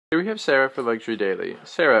Here we have Sarah for Luxury Daily.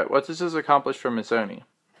 Sarah, what does this accomplish for Missoni?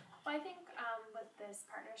 Well, I think with this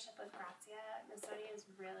partnership with Grazia, Missoni is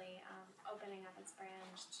really opening up its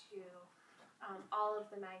brand to all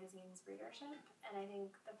of the magazine's readership, and I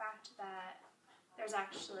think the fact that there's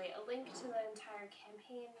actually a link to the entire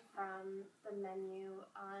campaign from the menu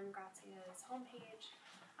on Grazia's homepage,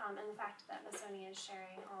 and the fact that Missoni is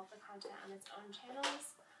sharing all of the content on its own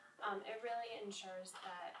channels, it really ensures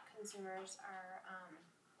that consumers are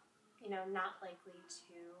not likely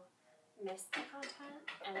to miss the content,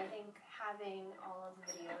 and I think having all of the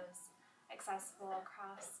videos accessible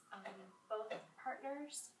across both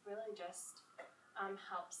partners really just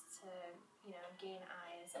helps to gain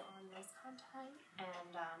eyes on this content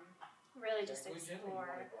and really just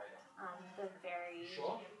explore the very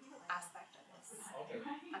aspect of this effort.